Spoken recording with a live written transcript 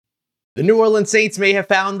The New Orleans Saints may have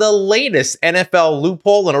found the latest NFL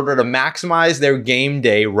loophole in order to maximize their game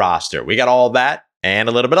day roster. We got all that and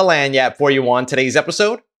a little bit of lagniappe for you on today's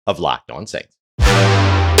episode of Locked On Saints.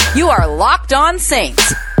 You are Locked On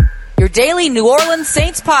Saints, your daily New Orleans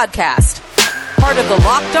Saints podcast. Part of the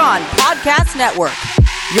Locked On Podcast Network,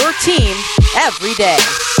 your team every day.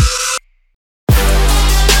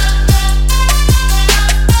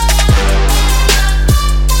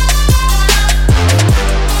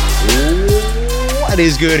 What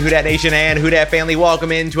is good, Who Dat Nation and Who Dat family?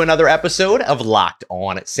 Welcome into another episode of Locked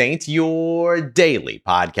On Saints, your daily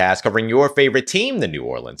podcast covering your favorite team, the New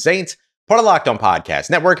Orleans Saints, part of Locked On Podcast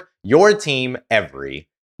Network, your team every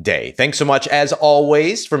day. Thanks so much, as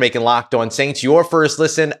always, for making Locked On Saints your first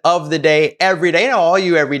listen of the day every day. Now, all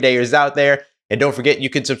you everydayers out there, and don't forget you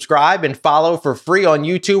can subscribe and follow for free on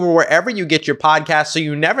YouTube or wherever you get your podcasts so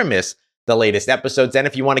you never miss the latest episodes. And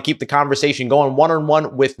if you want to keep the conversation going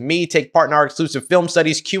one-on-one with me, take part in our exclusive film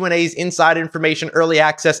studies, Q&As, inside information, early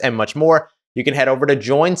access, and much more, you can head over to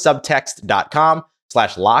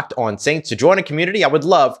joinsubtext.com/LockedOnSaints to join a community I would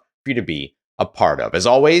love for you to be a part of. As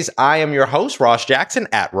always, I am your host, Ross Jackson,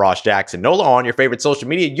 at Ross Jackson Nola on your favorite social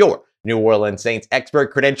media, your New Orleans Saints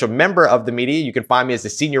expert, credentialed member of the media. You can find me as the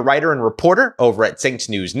senior writer and reporter over at Saints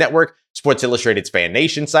News Network, Sports Illustrated's Fan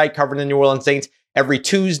Nation site, covering the New Orleans Saints every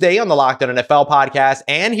Tuesday on the Locked On NFL podcast,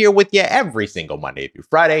 and here with you every single Monday through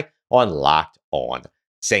Friday on Locked On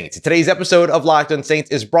Saints. Today's episode of Locked On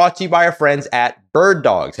Saints is brought to you by our friends at Bird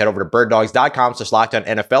Dogs. Head over to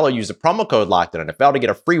birddogs.com/LockedOnNFL or use the promo code LockedOnNFL to get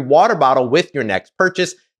a free water bottle with your next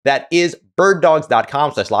purchase. That is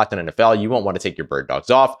birddogs.com/LockedOnNFL. You won't want to take your bird dogs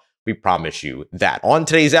off. We promise you that. On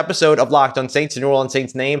today's episode of Locked On Saints, the New Orleans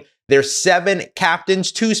Saints name there's 7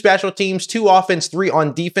 captains, 2 special teams, 2 offense, 3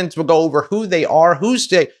 on defense. We'll go over who they are, who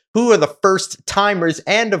are the first timers,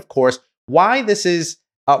 and of course, why this is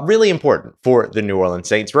really important for the New Orleans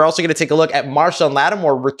Saints. We're also going to take a look at Marshon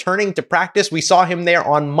Lattimore returning to practice. We saw him there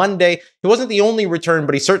on Monday. He wasn't the only return,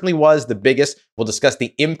 but he certainly was the biggest. We'll discuss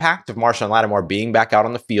the impact of Marshon Lattimore being back out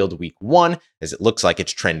on the field week 1, as it looks like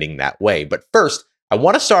it's trending that way. But first, I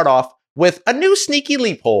want to start off with a new sneaky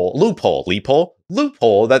loophole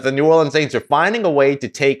that the New Orleans Saints are finding a way to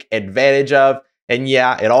take advantage of. And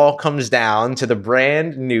yeah, it all comes down to the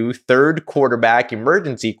brand new third quarterback,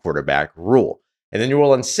 emergency quarterback rule. And the New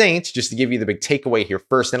Orleans Saints, just to give you the big takeaway here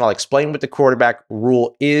first, then I'll explain what the quarterback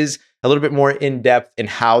rule is a little bit more in depth and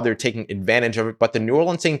how they're taking advantage of it. But the New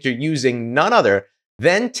Orleans Saints are using none other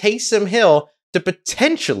than Taysom Hill to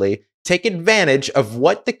potentially take advantage of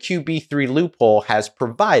what the QB3 loophole has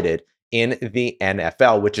provided in the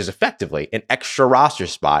NFL, which is effectively an extra roster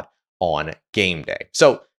spot on game day.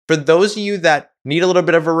 So for those of you that need a little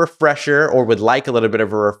bit of a refresher or would like a little bit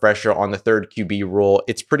of a refresher on the third QB rule,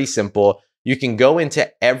 it's pretty simple. You can go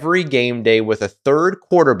into every game day with a third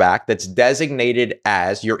quarterback that's designated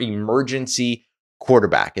as your emergency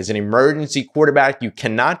quarterback. As an emergency quarterback, you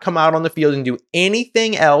cannot come out on the field and do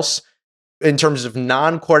anything else in terms of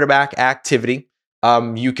non-quarterback activity.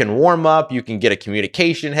 You can warm up, you can get a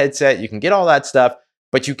communication headset, you can get all that stuff,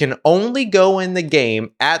 but you can only go in the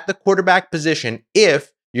game at the quarterback position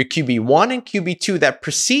if your QB1 and QB2 that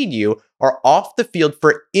precede you are off the field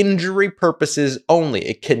for injury purposes only.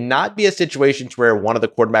 It cannot be a situation where one of the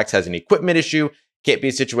quarterbacks has an equipment issue. It can't be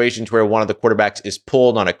a situation where one of the quarterbacks is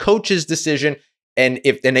pulled on a coach's decision. And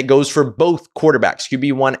it goes for both quarterbacks,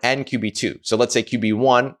 QB1 and QB2. So let's say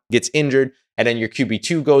QB1 gets injured, and then your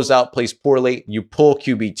QB2 goes out, plays poorly, you pull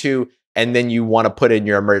QB2, and then you want to put in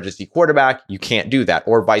your emergency quarterback. You can't do that.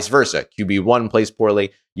 Or vice versa. QB1 plays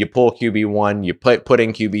poorly, you pull QB1, you put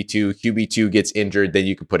in QB2, QB2 gets injured, then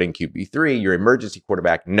you can put in QB3, your emergency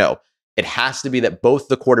quarterback. No, it has to be that both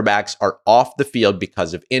the quarterbacks are off the field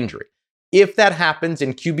because of injury. If that happens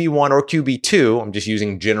in QB1 or QB2, I'm just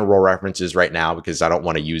using general references right now because I don't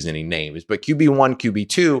want to use any names, but QB1,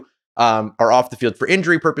 QB2 are off the field for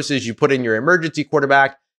injury purposes. You put in your emergency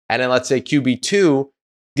quarterback, and then let's say QB2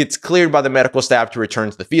 gets cleared by the medical staff to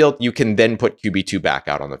return to the field. You can then put QB2 back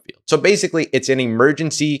out on the field. So basically, it's an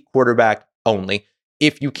emergency quarterback only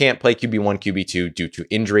if you can't play QB1, QB2 due to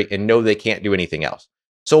injury, and no, they can't do anything else.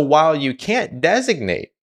 So while you can't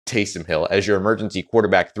designate Taysom Hill as your emergency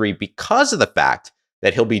quarterback 3 because of the fact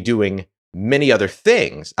that he'll be doing many other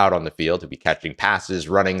things out on the field. He'll be catching passes,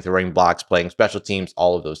 running, throwing blocks, playing special teams,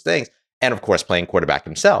 all of those things, and of course playing quarterback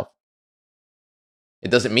himself. It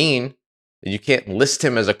doesn't mean that you can't list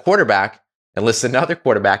him as a quarterback and list another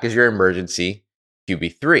quarterback as your emergency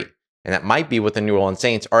QB3. And that might be what the New Orleans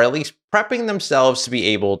Saints are at least prepping themselves to be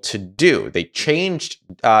able to do. They changed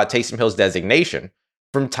Taysom Hill's designation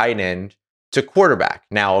from tight end to quarterback.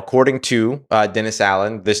 Now, according to Dennis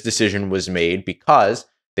Allen, this decision was made because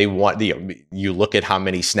they want you look at how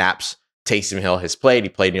many snaps Taysom Hill has played. He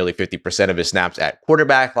played nearly 50% of his snaps at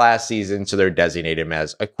quarterback last season, so they're designating him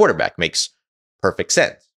as a quarterback. Makes perfect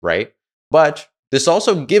sense, right? But this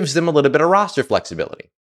also gives them a little bit of roster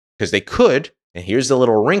flexibility because they could, and here's the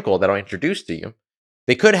little wrinkle that I'll introduce to you.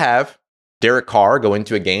 They could have Derek Carr go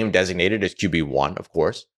into a game designated as QB1, of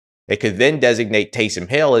course. They could then designate Taysom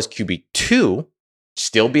Hill as QB2,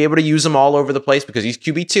 still be able to use him all over the place because he's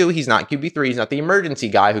QB2. He's not QB3. He's not the emergency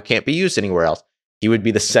guy who can't be used anywhere else. He would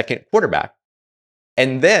be the second quarterback.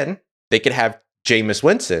 And then they could have Jameis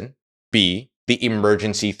Winston be the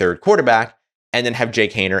emergency third quarterback and then have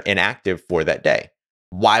Jake Haener inactive for that day.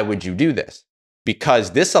 Why would you do this?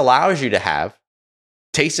 Because this allows you to have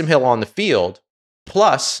Taysom Hill on the field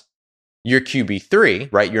plus your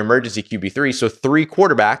QB3, right? Your emergency QB3. So 3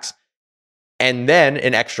 quarterbacks and then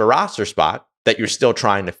an extra roster spot that you're still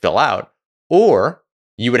trying to fill out. Or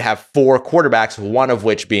you would have 4 quarterbacks, one of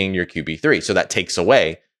which being your QB3. So that takes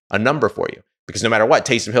away a number for you because no matter what,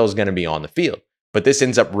 Taysom Hill is going to be on the field. But this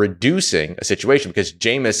ends up reducing a situation because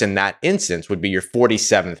Jameis in that instance would be your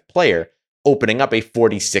 47th player, opening up a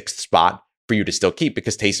 46th spot for you to still keep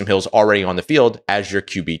because Taysom Hill's already on the field as your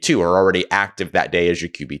QB2 or already active that day as your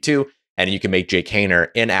QB2. And you can make Jake Haener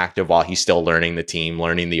inactive while he's still learning the team,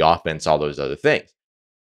 learning the offense, all those other things.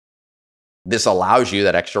 This allows you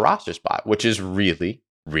that extra roster spot, which is really,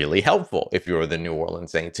 really helpful if you're the New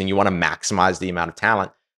Orleans Saints and you want to maximize the amount of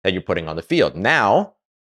talent that you're putting on the field. Now,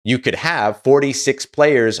 you could have 46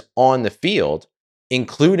 players on the field,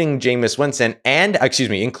 including Jameis Winston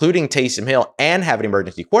including Taysom Hill and have an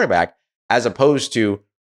emergency quarterback, as opposed to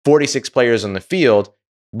 46 players on the field,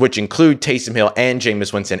 which include Taysom Hill and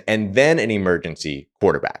Jameis Winston, and then an emergency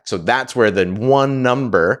quarterback. So that's where the one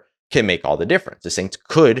number can make all the difference. The Saints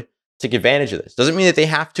could take advantage of this. Doesn't mean that they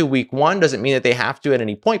have to week 1, doesn't mean that they have to at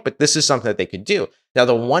any point, but this is something that they could do. Now,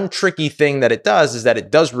 the one tricky thing that it does is that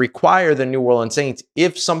it does require the New Orleans Saints,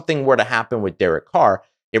 if something were to happen with Derek Carr,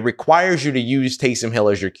 it requires you to use Taysom Hill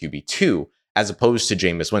as your QB2, as opposed to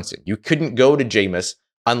Jameis Winston. You couldn't go to Jameis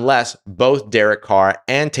unless both Derek Carr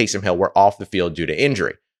and Taysom Hill were off the field due to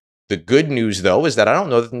injury. The good news, though, is that I don't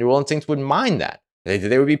know that the New Orleans Saints would mind that.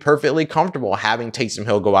 They would be perfectly comfortable having Taysom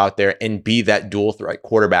Hill go out there and be that dual threat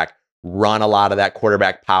quarterback, run a lot of that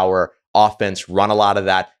quarterback power offense, run a lot of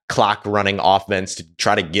that clock running offense to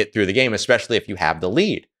try to get through the game, especially if you have the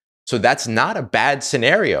lead. So that's not a bad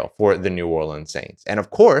scenario for the New Orleans Saints. And of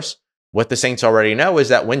course, what the Saints already know is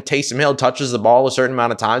that when Taysom Hill touches the ball a certain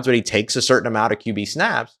amount of times, when he takes a certain amount of QB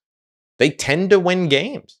snaps, they tend to win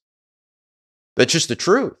games. That's just the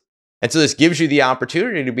truth. And so this gives you the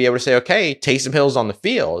opportunity to be able to say, okay, Taysom Hill's on the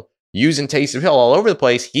field, using Taysom Hill all over the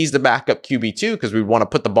place. He's the backup QB2 because we want to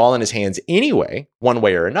put the ball in his hands anyway, one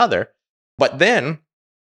way or another. But then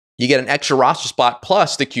you get an extra roster spot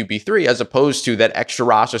plus the QB3, as opposed to that extra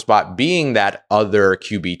roster spot being that other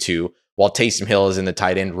QB2 while Taysom Hill is in the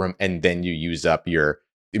tight end room, and then you use up your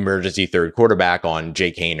emergency third quarterback on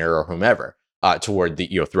Jake Haener or whomever toward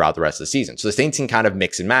the throughout the rest of the season. So the Saints can kind of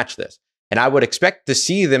mix and match this. And I would expect to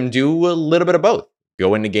see them do a little bit of both.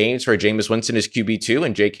 Go into games where Jameis Winston is QB2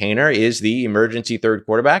 and Jake Haener is the emergency third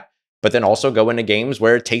quarterback, but then also go into games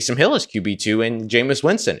where Taysom Hill is QB2 and Jameis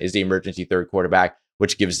Winston is the emergency third quarterback,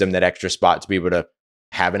 which gives them that extra spot to be able to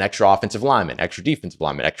have an extra offensive lineman, extra defensive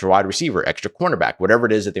lineman, extra wide receiver, extra cornerback, whatever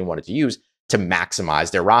it is that they wanted to use to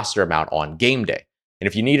maximize their roster amount on game day. And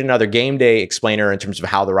if you need another game day explainer in terms of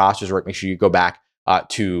how the rosters work, make sure you go back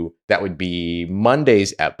to that would be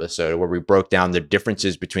Monday's episode where we broke down the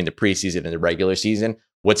differences between the preseason and the regular season.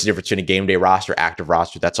 What's the difference between a game day roster, active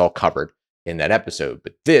roster? That's all covered in that episode.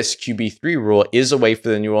 But this QB3 rule is a way for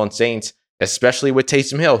the New Orleans Saints, especially with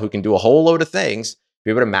Taysom Hill, who can do a whole load of things,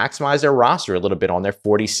 be able to maximize their roster a little bit on their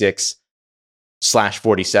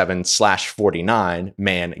 46/47/49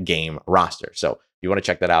 man game roster. So if you want to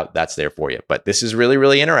check that out, that's there for you. But this is really,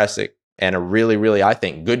 really interesting. And a really, really, I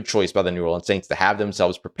think, good choice by the New Orleans Saints to have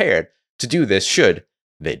themselves prepared to do this should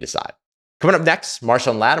they decide. Coming up next,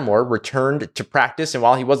 Marshawn Lattimore returned to practice. And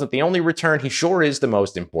while he wasn't the only return, he sure is the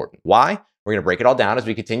most important. Why? We're going to break it all down as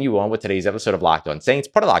we continue on with today's episode of Locked On Saints,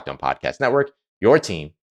 part of Locked On Podcast Network, your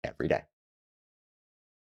team every day.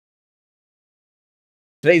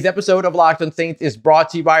 Today's episode of Locked On Saints is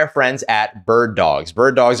brought to you by our friends at Bird Dogs.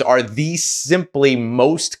 Bird Dogs are the simply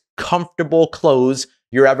most comfortable clothes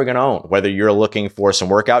you're ever going to own. Whether you're looking for some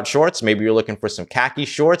workout shorts, maybe you're looking for some khaki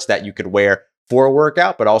shorts that you could wear for a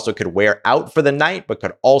workout, but also could wear out for the night, but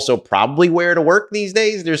could also probably wear to work these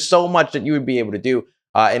days. There's so much that you would be able to do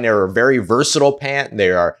And they're a very versatile pant.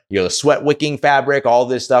 They are, the sweat wicking fabric, all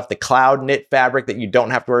this stuff, the cloud knit fabric that you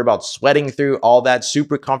don't have to worry about sweating through, all that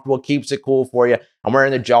super comfortable, keeps it cool for you. I'm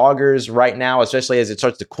wearing the joggers right now, especially as it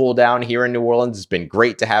starts to cool down here in New Orleans. It's been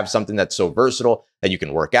great to have something that's so versatile that you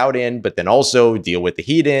can work out in, but then also deal with the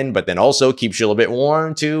heat in, but then also keeps you a little bit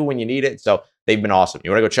warm too when you need it. So they've been awesome.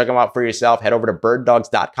 You want to go check them out for yourself? Head over to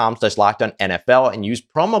birddogs.com/LockedOnNFL and use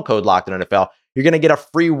promo code LockedOnNFL. You're going to get a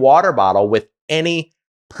free water bottle with any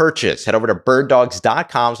purchase. Head over to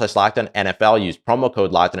birddogs.com/LockedOnNFL. Use promo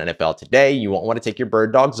code LockedOnNFL today. You won't want to take your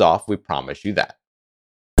bird dogs off. We promise you that.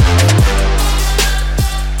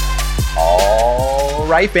 All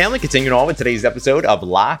right, family, continuing on with today's episode of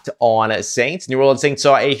Locked On Saints. New Orleans Saints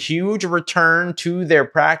saw a huge return to their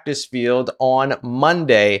practice field on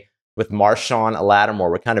Monday with Marshon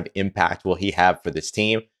Lattimore. What kind of impact will he have for this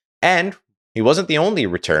team? And he wasn't the only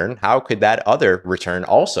return. How could that other return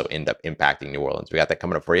also end up impacting New Orleans? We got that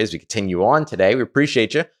coming up for you as we continue on today. We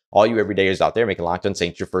appreciate you, all you everydayers out there, making Locked On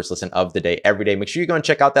Saints your first listen of the day every day. Make sure you go and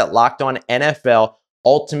check out that Locked On NFL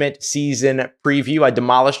Ultimate Season Preview. I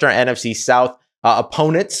demolished our NFC South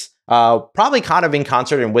opponents, probably kind of in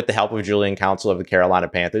concert and with the help of Julian Council of the Carolina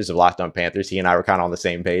Panthers, of Locked On Panthers. He and I were kind of on the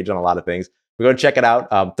same page on a lot of things. We're going to check it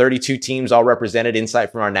out. 32 teams all represented,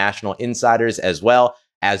 insight from our national insiders, as well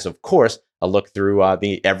as, of course, a look through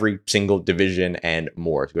the every single division and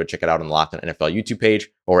more. So go check it out on the Locked On NFL YouTube page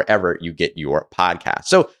or wherever you get your podcast.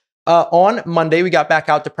 So on Monday, we got back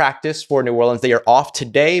out to practice for New Orleans. They are off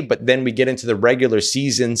today, but then we get into the regular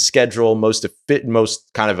season schedule most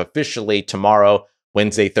kind of officially tomorrow,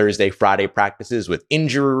 Wednesday, Thursday, Friday practices with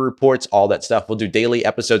injury reports, all that stuff. We'll do daily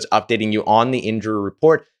episodes updating you on the injury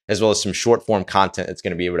report, as well as some short form content that's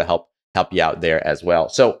going to be able to help you out there as well.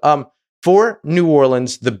 So for New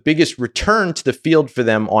Orleans, the biggest return to the field for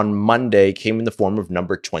them on Monday came in the form of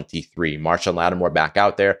number 23, Marshon Lattimore, back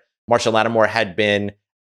out there. Marshon Lattimore had been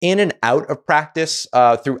in and out of practice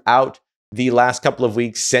throughout the last couple of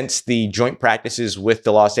weeks since the joint practices with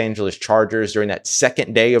the Los Angeles Chargers. During that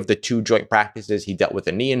second day of the 2 joint practices, he dealt with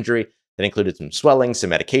a knee injury that included some swelling,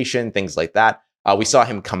 some medication, things like that. We saw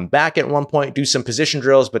him come back at one point, do some position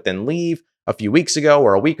drills, but then leave a few weeks ago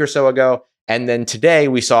or a week or so ago. And then today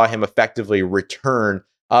we saw him effectively return.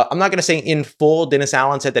 I'm not going to say in full. Dennis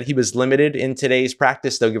Allen said that he was limited in today's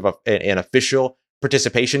practice. They'll give an official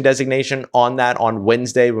participation designation on that on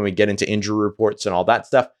Wednesday when we get into injury reports and all that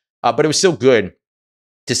stuff. But it was still good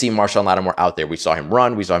to see Marshon Lattimore out there. We saw him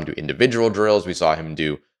run. We saw him do individual drills. We saw him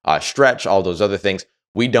do stretch, all those other things.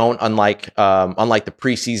 We don't, unlike the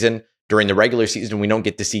preseason, during the regular season, we don't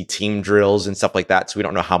get to see team drills and stuff like that. So we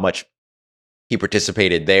don't know how much he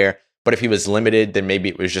participated there. But if he was limited, then maybe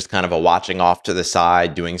it was just kind of a watching off to the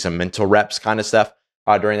side, doing some mental reps kind of stuff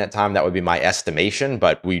during that time. That would be my estimation,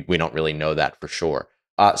 but we don't really know that for sure.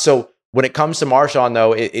 So when it comes to Marshon,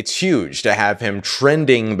 though, it's huge to have him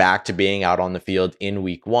trending back to being out on the field in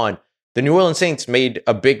week 1. The New Orleans Saints made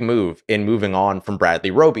a big move in moving on from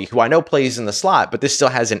Bradley Roby, who I know plays in the slot, but this still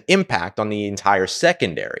has an impact on the entire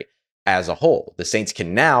secondary as a whole. The Saints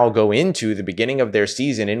can now go into the beginning of their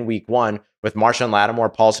season in week 1 with Marshon Lattimore,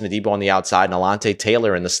 Paulson Adebo on the outside, and Alontae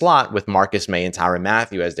Taylor in the slot with Marcus May and Tyrann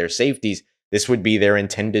Mathieu as their safeties. This would be their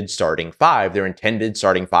intended starting 5. Their intended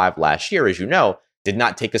starting 5 last year, as you know, did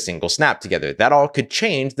not take a single snap together. That all could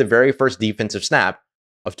change the very first defensive snap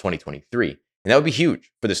of 2023. And that would be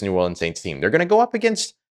huge for this New Orleans Saints team. They're going to go up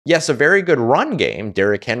against, yes, a very good run game.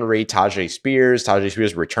 Derrick Henry, Tajay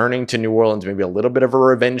Spears returning to New Orleans, maybe a little bit of a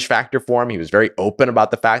revenge factor for him. He was very open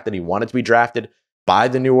about the fact that he wanted to be drafted by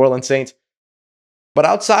the New Orleans Saints. But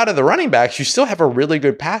outside of the running backs, you still have a really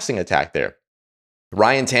good passing attack there.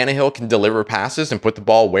 Ryan Tannehill can deliver passes and put the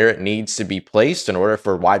ball where it needs to be placed in order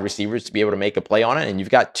for wide receivers to be able to make a play on it. And you've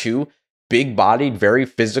got 2 big-bodied, very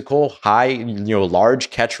physical, high,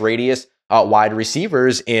 large catch radius wide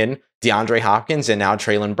receivers in DeAndre Hopkins and now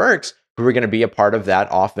Treylon Burks, who are going to be a part of that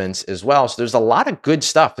offense as well. So there's a lot of good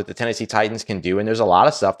stuff that the Tennessee Titans can do, and there's a lot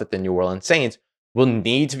of stuff that the New Orleans Saints will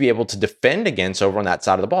need to be able to defend against over on that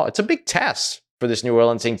side of the ball. It's a big test for this New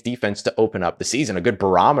Orleans Saints defense to open up the season, a good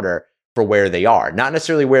barometer for where they are. Not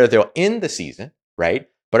necessarily where they'll end the season, right?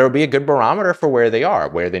 But it'll be a good barometer for where they are,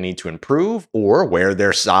 where they need to improve, or where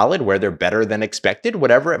they're solid, where they're better than expected,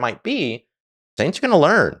 whatever it might be. Saints are going to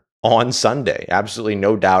learn on Sunday. Absolutely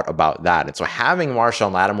no doubt about that. And so having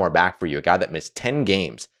Marshon Lattimore back for you, a guy that missed 10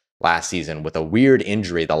 games last season with a weird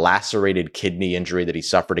injury, the lacerated kidney injury that he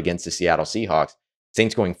suffered against the Seattle Seahawks,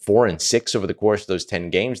 Saints going 4-6 over the course of those 10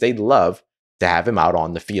 games. They'd love to have him out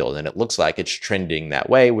on the field. And it looks like it's trending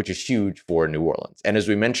that way, which is huge for New Orleans. And as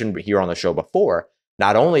we mentioned here on the show before,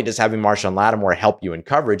 not only does having Marshawn Lattimore help you in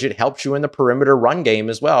coverage, it helps you in the perimeter run game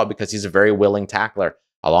as well, because he's a very willing tackler,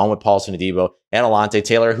 along with Paulson Adebo and Alontae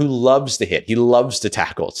Taylor, who loves to hit. He loves to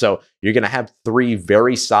tackle. So you're going to have 3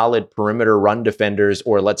 very solid perimeter run defenders,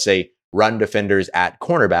 or let's say run defenders at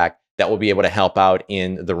cornerback, that will be able to help out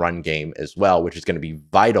in the run game as well, which is going to be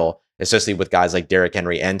vital, especially with guys like Derrick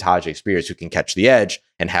Henry and Tajay Spears, who can catch the edge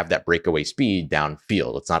and have that breakaway speed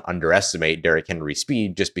downfield. Let's not underestimate Derrick Henry's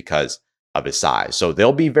speed just because of his size. So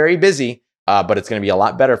they'll be very busy, but it's going to be a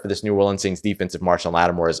lot better for this New Orleans Saints defense if Marshawn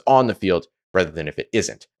Lattimore is on the field rather than if it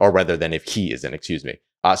isn't, or rather than if he isn't, excuse me.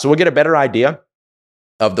 So we'll get a better idea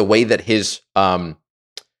of the way that his sort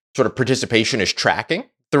of participation is tracking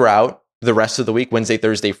throughout the rest of the week, Wednesday,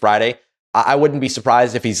 Thursday, Friday. I wouldn't be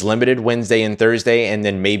surprised if he's limited Wednesday and Thursday, and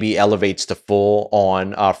then maybe elevates to full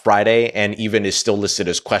on Friday, and even is still listed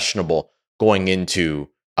as questionable going into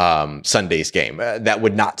Sunday's game. That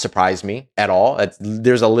would not surprise me at all.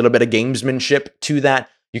 There's a little bit of gamesmanship to that.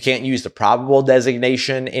 You can't use the probable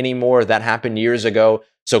designation anymore. That happened years ago.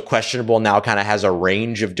 So questionable now kind of has a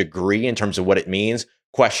range of degree in terms of what it means.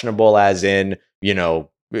 Questionable as in,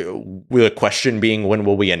 the question being, when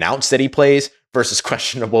will we announce that he plays, versus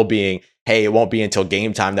questionable being, hey, it won't be until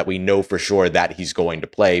game time that we know for sure that he's going to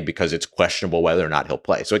play, because it's questionable whether or not he'll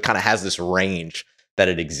play. So it kind of has this range that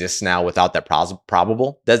it exists now without that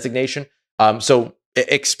probable designation. So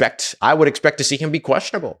I would expect to see him be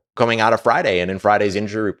questionable coming out of Friday and in Friday's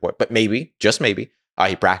injury report. But maybe, just maybe,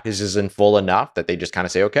 he practices in full enough that they just kind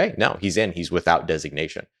of say, okay, no, he's in. He's without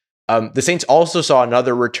designation. The Saints also saw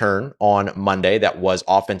another return on Monday. That was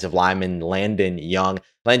offensive lineman Landon Young.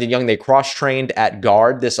 Landon Young, they cross-trained at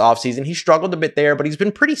guard this offseason. He struggled a bit there, but he's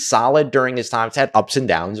been pretty solid during his time. It's had ups and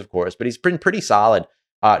downs, of course, but he's been pretty solid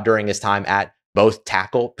during his time at both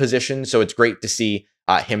tackle positions. So it's great to see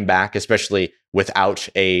him back, especially without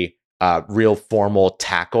a real formal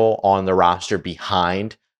tackle on the roster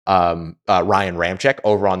behind Ryan Ramczyk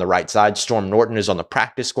over on the right side. Storm Norton is on the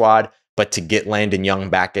practice squad. But to get Landon Young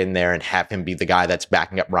back in there and have him be the guy that's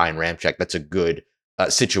backing up Ryan Ramczyk, that's a good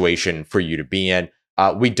situation for you to be in.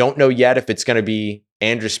 We don't know yet if it's going to be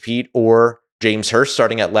Andrus Peat or James Hurst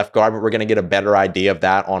starting at left guard, but we're going to get a better idea of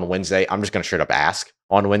that on Wednesday. I'm just going to straight up ask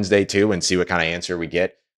on Wednesday too and see what kind of answer we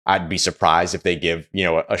get. I'd be surprised if they give,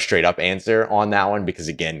 a straight up answer on that one, because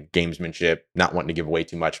again, gamesmanship, not wanting to give away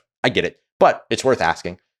too much. I get it, but it's worth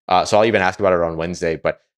asking. So I'll even ask about it on Wednesday.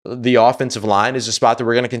 But the offensive line is a spot that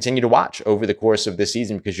we're going to continue to watch over the course of this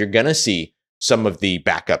season, because you're going to see some of the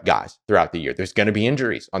backup guys throughout the year. There's going to be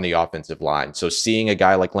injuries on the offensive line. So seeing a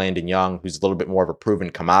guy like Landon Young, who's a little bit more of a proven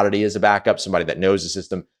commodity as a backup, somebody that knows the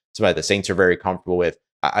system, somebody the Saints are very comfortable with,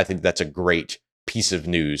 I think that's a great piece of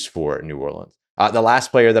news for New Orleans. The last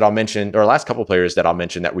player that I'll mention, or last couple players that I'll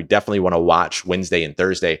mention that we definitely want to watch Wednesday and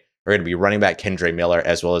Thursday, are going to be running back Kendre Miller,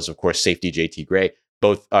 as well as, of course, safety JT Gray.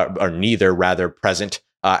 Both are neither present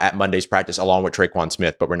at Monday's practice, along with Traquan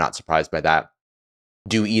Smith, but we're not surprised by that.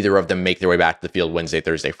 Do either of them make their way back to the field Wednesday,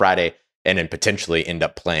 Thursday, Friday, and then potentially end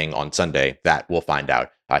up playing on Sunday? That we'll find out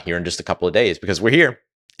here in just a couple of days, because we're here.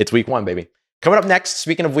 It's week 1, baby. Coming up next,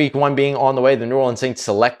 speaking of week 1 being on the way, the New Orleans Saints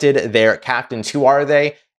selected their captains. Who are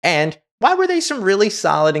they? And why were they some really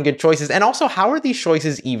solid and good choices? And also, how are these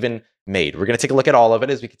choices even made? We're going to take a look at all of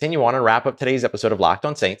it as we continue on and wrap up today's episode of Locked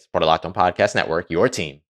On Saints, part of Locked On Podcast Network, your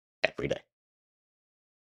team every day.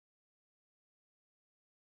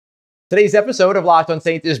 Today's episode of Locked On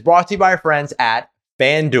Saints is brought to you by our friends at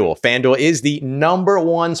FanDuel. FanDuel is the #1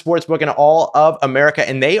 sportsbook in all of America,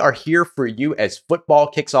 and they are here for you as football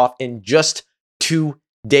kicks off in just 2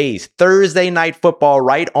 days. Thursday night football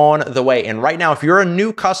right on the way. And right now, if you're a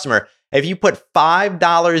new customer, if you put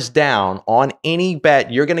 $5 down on any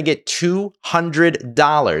bet, you're going to get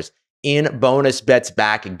 $200 in bonus bets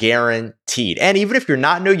back, guaranteed. And even if you're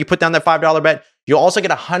not new, you put down that $5 bet, you'll also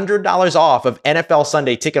get $100 off of NFL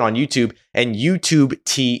Sunday Ticket on YouTube and YouTube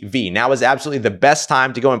TV. Now is absolutely the best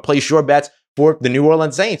time to go and place your bets for the New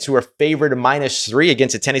Orleans Saints, who are favored -3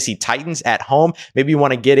 against the Tennessee Titans at home. Maybe you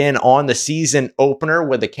want to get in on the season opener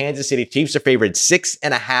where the Kansas City Chiefs are favored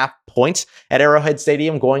 6.5 points at Arrowhead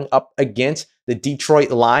Stadium going up against the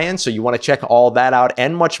Detroit Lions. So you want to check all that out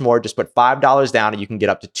and much more. Just put $5 down and you can get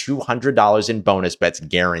up to $200 in bonus bets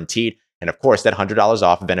guaranteed. And of course, that $100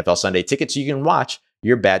 off of NFL Sunday Ticket so you can watch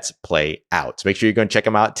your bets play out. So make sure you're going to check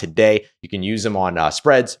them out today. You can use them on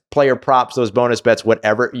spreads, player props, those bonus bets,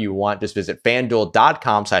 whatever you want. Just visit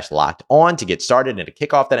FanDuel.com/lockedon to get started and to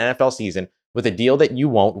kick off that NFL season with a deal that you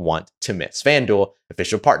won't want to miss. FanDuel,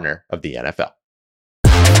 official partner of the NFL.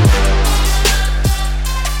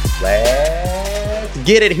 Let's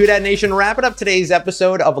get it, Who Dat Nation. Wrapping up today's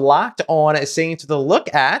episode of Locked On Saints with a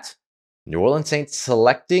look at New Orleans Saints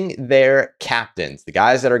selecting their captains, the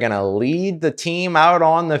guys that are going to lead the team out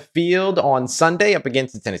on the field on Sunday up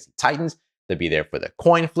against the Tennessee Titans. They'll be there for the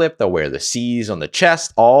coin flip. They'll wear the C's on the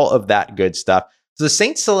chest, all of that good stuff. So the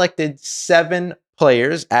Saints selected 7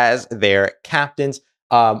 players as their captains,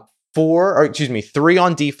 3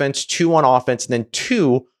 on defense, 2 on offense, and then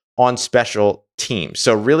 2 on special teams.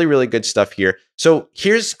 So really, really good stuff here. So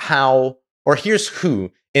here's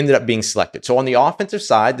who ended up being selected. So on the offensive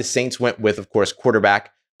side, the Saints went with, of course,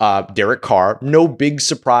 quarterback Derek Carr. No big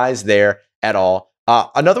surprise there at all.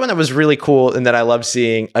 Another one that was really cool and that I love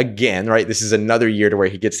seeing again, right? This is another year to where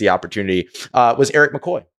he gets the opportunity, was Eric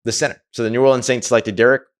McCoy, the center. So the New Orleans Saints selected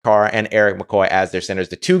Derek Carr and Eric McCoy as their centers,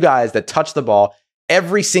 the 2 guys that touch the ball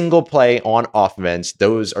every single play on offense.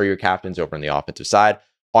 Those are your captains over on the offensive side.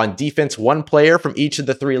 On defense, 1 player from each of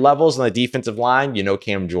the 3 levels on the defensive line. You know,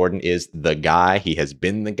 Cam Jordan is the guy. He has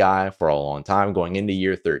been the guy for a long time, going into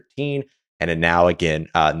year 13, and then now again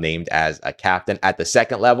named as a captain. At the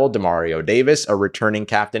second level, Demario Davis, a returning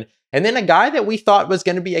captain, and then a guy that we thought was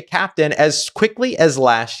going to be a captain as quickly as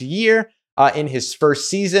last year in his first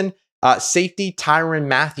season, safety Tyrann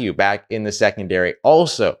Mathieu back in the secondary,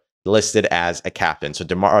 also listed as a captain.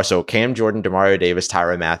 So Cam Jordan, Demario Davis,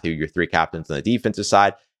 Tyrann Mathieu, your 3 captains on the defensive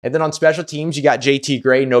side. And then on special teams, you got JT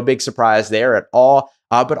Gray, no big surprise there at all,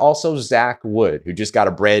 but also Zach Wood, who just got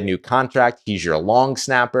a brand new contract. He's your long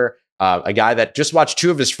snapper, a guy that just watched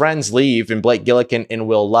 2 of his friends leave in Blake Gillikin and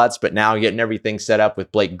Will Lutz, but now getting everything set up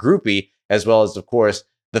with Blake Groupie, as well as, of course,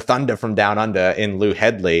 the Thunder from Down Under in Lou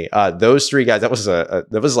Headley. Those 3 guys, that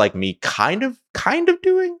was like me kind of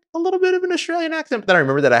doing a little bit of an Australian accent. But then I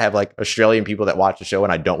remember that I have like Australian people that watch the show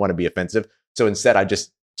and I don't want to be offensive. So instead I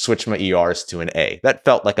just switched my ERs to an A. That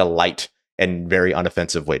felt like a light and very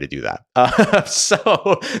unoffensive way to do that.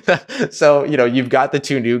 So, you know, you've got the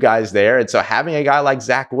 2 new guys there. And so having a guy like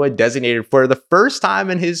Zach Wood designated for the first time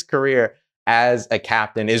in his career as a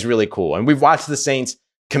captain is really cool. And we've watched the Saints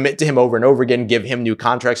commit to him over and over again, give him new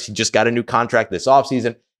contracts. He just got a new contract this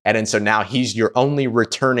offseason. And then so now he's your only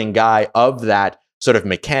returning guy of that sort of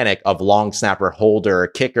mechanic of long snapper, holder,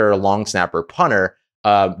 kicker, long snapper, punter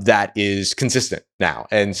that is consistent now.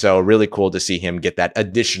 And so really cool to see him get that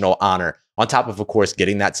additional honor on top of course,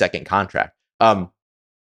 getting that second contract.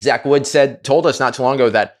 Zach Wood told us not too long ago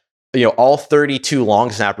that, you know, all 32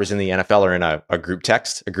 long snappers in the NFL are in a group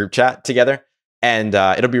chat together. And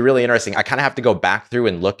it'll be really interesting. I kind of have to go back through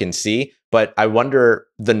and look and see, but I wonder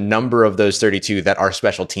the number of those 32 that are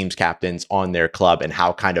special teams captains on their club and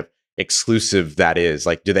how kind of exclusive that is.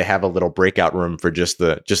 Like, do they have a little breakout room for just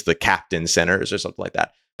the captain centers or something like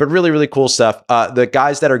that? But really, really cool stuff. The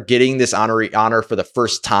guys that are getting this honor for the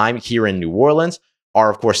first time here in New Orleans are,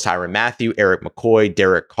 of course, Tyrann Mathieu, Eric McCoy,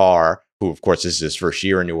 Derek Carr, who, of course, is his first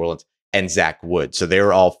year in New Orleans, and Zach Wood. So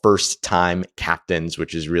they're all first-time captains,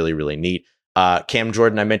 which is really, really neat. Cam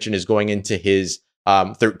Jordan, I mentioned, is going into his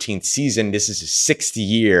 13th season. This is his 6th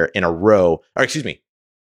year in a row, or excuse me,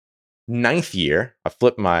 9th year. I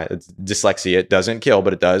flipped my dyslexia. It doesn't kill,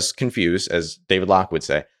 but it does confuse, as David Locke would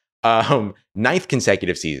say. 9th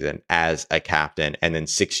consecutive season as a captain, and then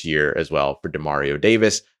 6th year as well for Demario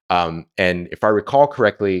Davis. And if I recall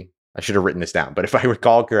correctly, I should have written this down, but if I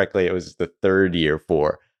recall correctly, it was the 3rd year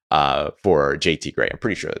for JT Gray. I'm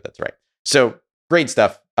pretty sure that's right. So great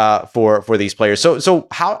stuff for these players. So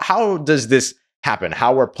how does this happen?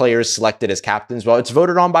 How are players selected as captains? Well, it's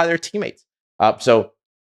voted on by their teammates.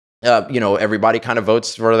 Everybody kind of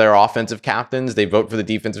votes for their offensive captains. They vote for the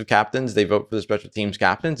defensive captains. They vote for the special teams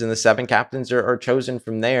captains, and the 7 captains are chosen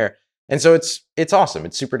from there. And so it's awesome.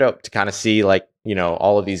 It's super dope to kind of see, like, you know,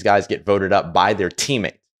 all of these guys get voted up by their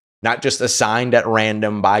teammates, not just assigned at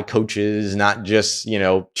random by coaches, not just, you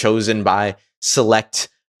know, chosen by select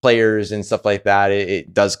players and stuff like that.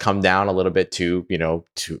 It does come down a little bit to, you know,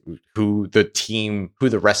 to who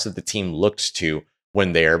the rest of the team looks to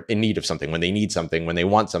when they're in need of something, when they need something, when they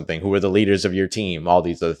want something, who are the leaders of your team, all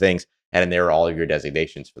these other things. And there are all of your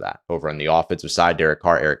designations for that. Over on the offensive side, Derek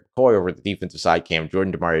Carr, Eric McCoy. Over the defensive side, Cam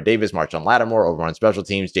Jordan, Demario Davis, Marshawn Lattimore. Over on special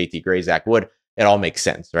teams, JT Gray, Zach Wood. It all makes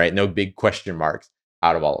sense, right? No big question marks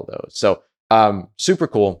out of all of those. So super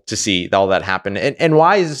cool to see all that happen. And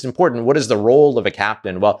why is this important? What is the role of a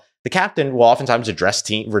captain? Well, the captain will oftentimes address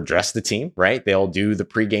the team, right? They'll do the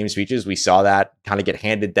pregame speeches. We saw that kind of get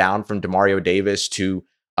handed down from Demario Davis to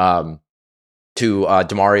Demario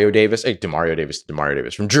Davis,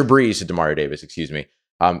 from Drew Brees to Demario Davis, excuse me.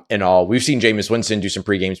 And all, we've seen Jameis Winston do some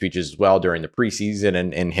pregame speeches as well during the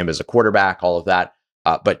preseason and him as a quarterback, all of that.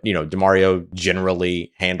 But, you know, Demario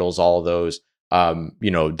generally handles all of those.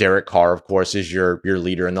 Derek Carr, of course, is your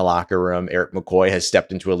leader in the locker room. Eric McCoy has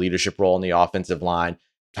stepped into a leadership role in the offensive line.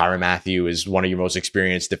 Tyrann Mathieu is one of your most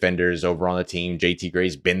experienced defenders over on the team. JT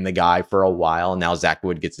Gray's been the guy for a while, and now Zach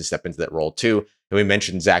Wood gets to step into that role too. And we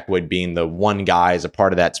mentioned Zach Wood being the one guy as a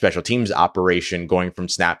part of that special teams operation, going from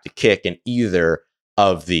snap to kick in either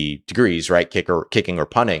of the degrees, right? Kicking or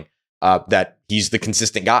punting. That he's the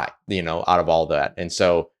consistent guy, out of all that. And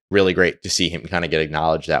so really great to see him kind of get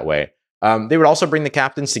acknowledged that way. They would also bring the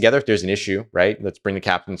captains together if there's an issue, right? Let's bring the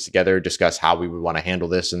captains together, discuss how we would want to handle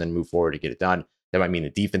this, and then move forward to get it done. That might mean the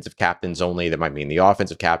defensive captains only. That might mean the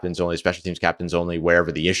offensive captains only, special teams captains only,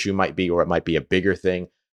 wherever the issue might be, or it might be a bigger thing.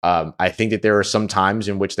 I think that there are some times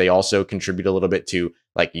in which they also contribute a little bit to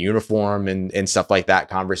like uniform and stuff like that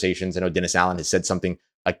conversations. I know Dennis Allen has said something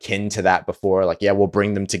akin to that before, like, yeah, we'll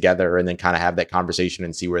bring them together and then kind of have that conversation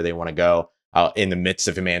and see where they want to go. In the midst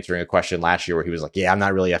of him answering a question last year where he was like, yeah, I'm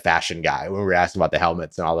not really a fashion guy, when we were asking about the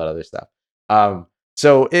helmets and all that other stuff.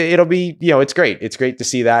 So it'll be, it's great. It's great to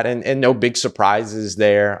see that. And no big surprises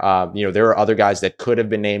there. There are other guys that could have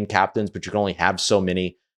been named captains, but you can only have so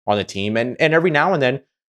many on the team. And every now and then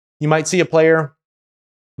you might see a player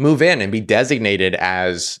move in and be designated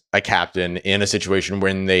as a captain in a situation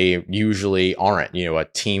when they usually aren't,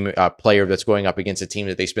 a player that's going up against a team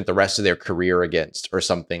that they spent the rest of their career against or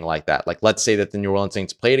something like that. Like, let's say that the New Orleans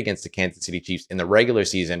Saints played against the Kansas City Chiefs in the regular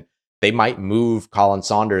season. They might move Colin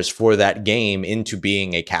Saunders for that game into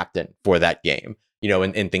being a captain for that game,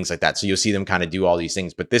 and things like that. So you'll see them kind of do all these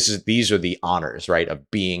things, but these are the honors, right, of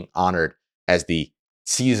being honored as the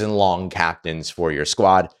season-long captains for your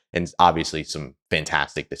squad. And obviously some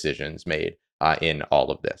fantastic decisions made in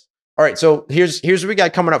all of this. All right, so here's what we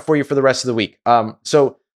got coming up for you for the rest of the week.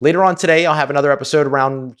 So later on today, I'll have another episode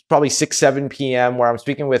around probably 6-7 p.m. where I'm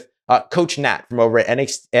speaking with Coach Nat from over at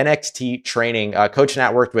NXT Training. Coach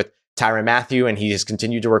Nat worked with Tyrann Mathieu, and he has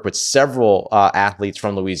continued to work with several athletes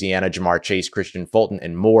from Louisiana, Jamar Chase, Christian Fulton,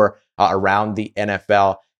 and more around the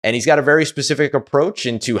NFL. And he's got a very specific approach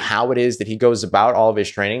into how it is that he goes about all of his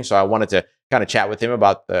training. So I wanted to kind of chat with him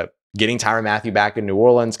about getting Tyrann Mathieu back in New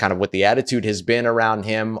Orleans, kind of what the attitude has been around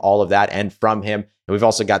him, all of that, and from him. And we've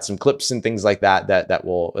also got some clips and things like that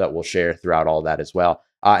we'll share throughout all that as well.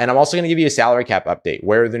 And I'm also going to give you a salary cap update.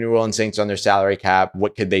 Where are the New Orleans Saints on their salary cap?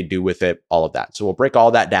 What could they do with it? All of that. So we'll break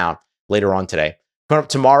all that down later on today. Coming up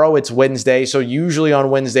tomorrow, it's Wednesday. So usually on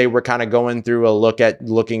Wednesday, we're kind of going through a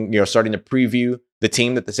starting to preview the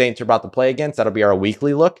team that the Saints are about to play against. That'll be our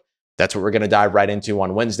weekly look. That's what we're going to dive right into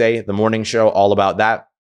on Wednesday. The morning show, all about that.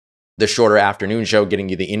 The shorter afternoon show, getting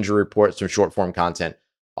you the injury report, some short form content,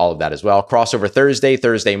 all of that as well. Crossover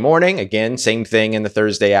Thursday morning. Again, same thing in the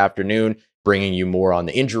Thursday afternoon, bringing you more on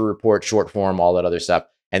the injury report, short form, all that other stuff.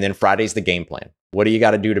 And then Friday's the game plan. What do you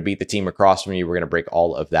got to do to beat the team across from you? We're going to break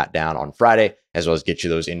all of that down on Friday, as well as get you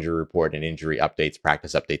those injury report and injury updates,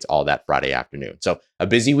 practice updates, all that Friday afternoon. So a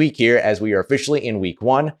busy week here as we are officially in week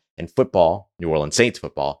 1, and football, New Orleans Saints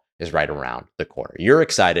football, is right around the corner. You're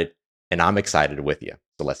excited, and I'm excited with you.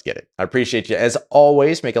 So let's get it. I appreciate you, as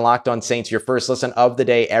always, making Locked On Saints your first listen of the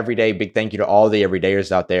day, every day. Big thank you to all the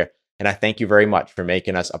everydayers out there. And I thank you very much for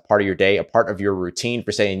making us a part of your day, a part of your routine,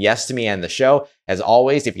 for saying yes to me and the show. As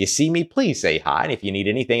always, if you see me, please say hi. And if you need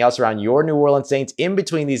anything else around your New Orleans Saints in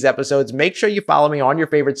between these episodes, make sure you follow me on your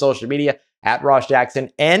favorite social media at Ross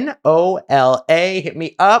Jackson, NOLA. Hit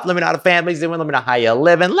me up. Let me know how the family's doing. Let me know how you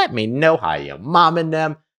living. Let me know how you mom and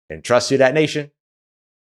them. And trust you, that nation.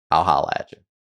 I'll holla at you.